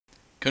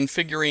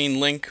Configuring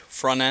Lync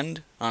front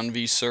end on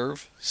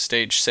vserv,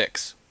 stage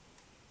 6.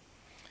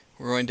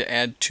 We're going to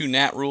add two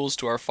NAT rules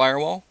to our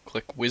firewall.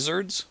 Click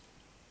Wizards,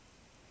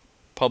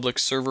 Public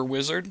Server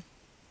Wizard,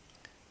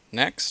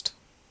 Next,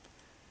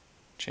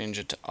 change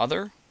it to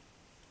Other,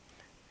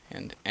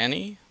 and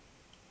Any,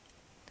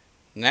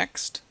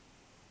 Next.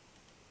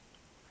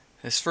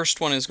 This first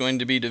one is going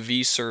to be to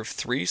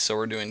vserv3, so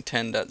we're doing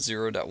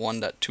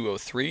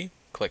 10.0.1.203.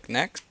 Click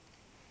Next.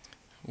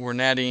 We're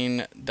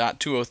adding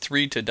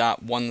 .203 to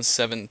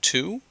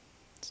 .172.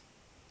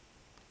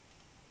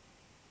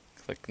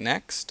 Click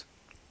Next.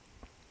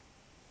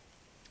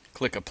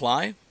 Click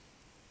Apply.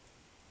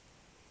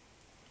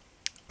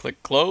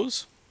 Click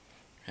Close.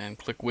 And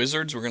click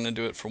Wizards. We're going to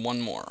do it for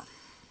one more.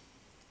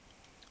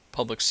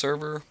 Public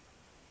Server.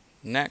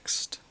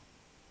 Next.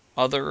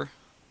 Other.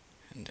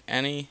 And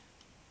Any.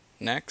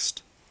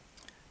 Next.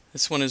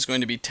 This one is going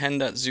to be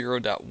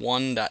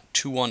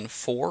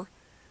 10.0.1.214.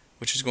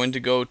 which is going to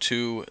go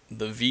to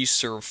the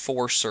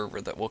vserv4 server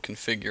that we'll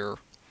configure.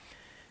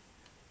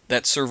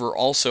 That server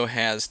also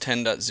has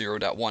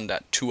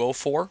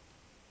 10.0.1.204.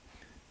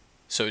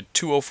 So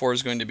 204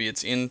 is going to be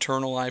its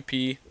internal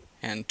IP,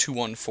 and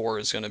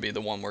 214 is going to be the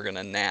one we're going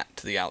to NAT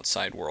to the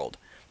outside world.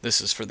 This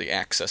is for the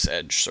Access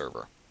Edge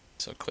server.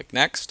 So click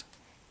Next.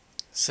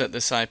 Set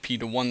this IP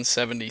to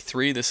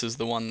 173. This is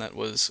the one that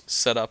was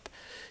set up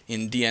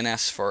in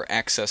DNS for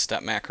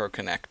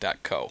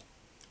access.macroconnect.co.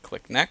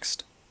 Click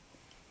Next.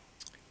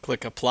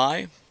 Click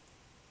Apply,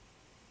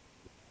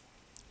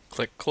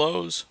 click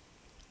Close,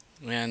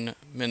 and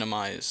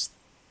minimize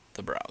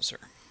the browser.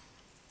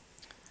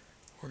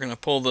 We're going to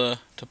pull the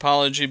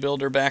topology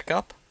builder back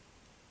up.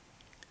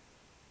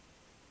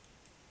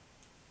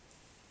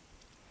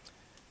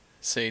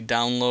 Say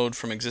download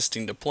from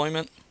existing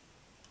deployment.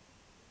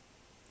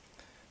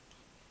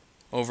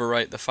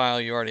 Overwrite the file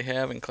you already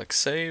have and click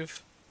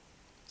Save.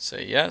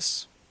 Say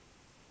Yes.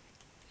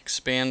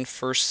 Expand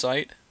first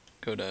site.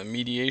 Go to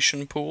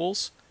Mediation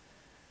Pools.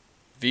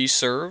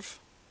 vserv,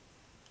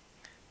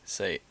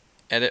 say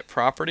Edit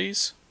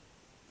Properties,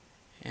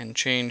 and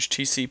change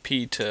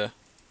TCP to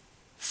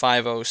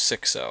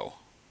 5060.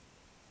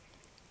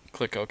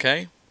 Click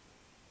OK.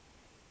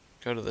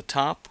 Go to the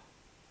top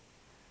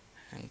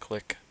and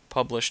click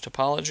Publish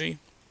Topology.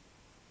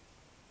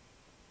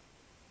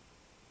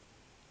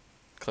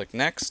 Click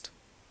Next.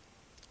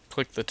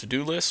 Click the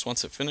to-do list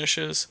once it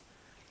finishes.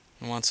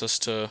 It wants us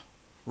to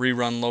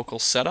rerun local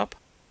setup.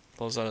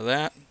 Close out of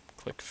that.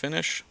 Click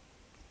Finish.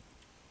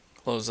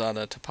 Close out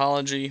of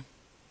topology,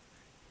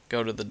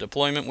 go to the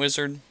deployment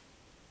wizard,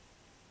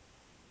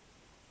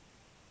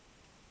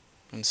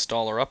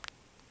 installer up,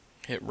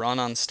 hit run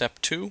on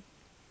step 2,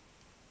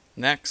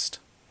 next.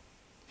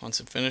 Once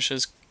it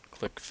finishes,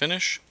 click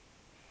Finish,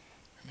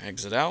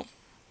 exit out.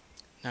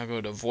 Now go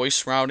to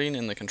voice routing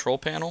in the control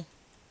panel,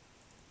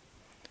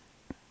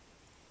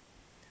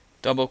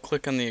 double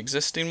click on the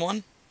existing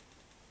one,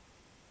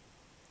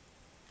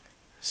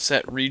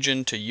 set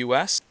region to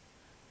US.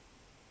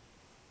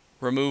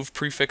 Remove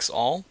prefix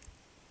all,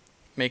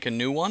 make a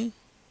new one,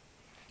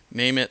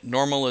 name it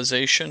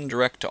normalization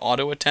direct to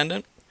auto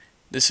attendant.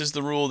 This is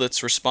the rule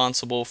that's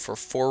responsible for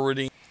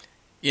forwarding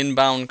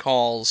inbound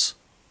calls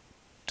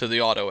to the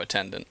auto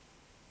attendant.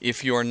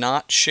 If you're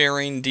not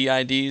sharing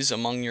DIDs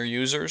among your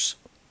users,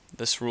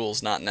 this rule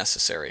is not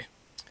necessary.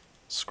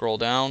 Scroll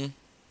down,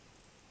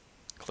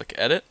 click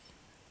Edit,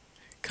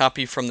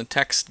 copy from the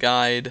text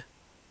guide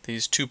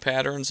these two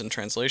patterns and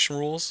translation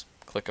rules,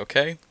 click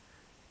OK,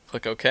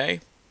 click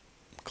OK.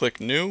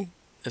 Click New.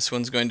 This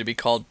one's going to be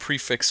called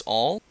Prefix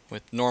All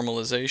with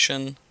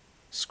normalization.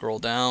 Scroll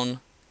down,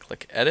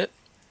 click Edit.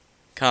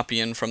 Copy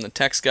in from the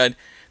text guide.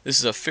 This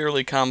is a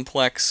fairly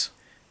complex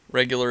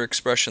regular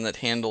expression that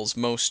handles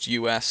most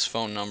US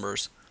phone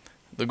numbers.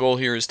 The goal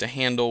here is to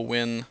handle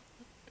when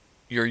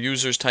your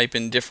users type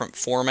in different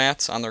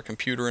formats on their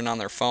computer and on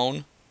their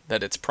phone,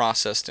 that it's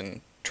processed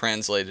and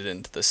translated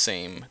into the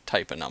same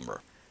type of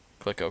number.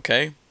 Click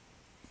OK.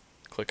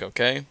 Click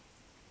OK.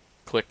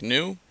 Click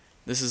New.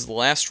 This is the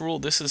last rule.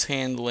 This is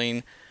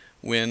handling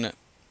when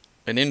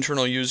an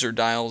internal user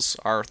dials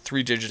our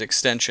 3-digit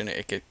extension,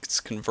 it gets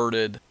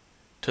converted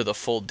to the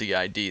full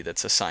DID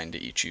that's assigned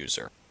to each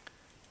user.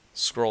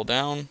 Scroll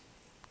down,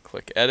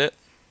 click Edit,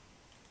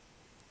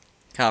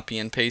 copy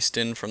and paste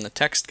in from the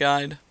text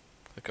guide,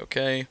 click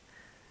OK,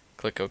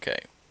 click OK.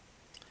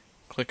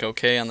 Click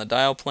OK on the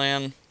dial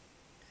plan,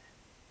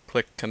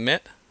 click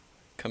Commit,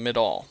 Commit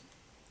All.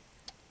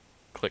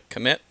 Click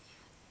Commit,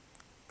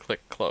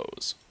 click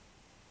Close.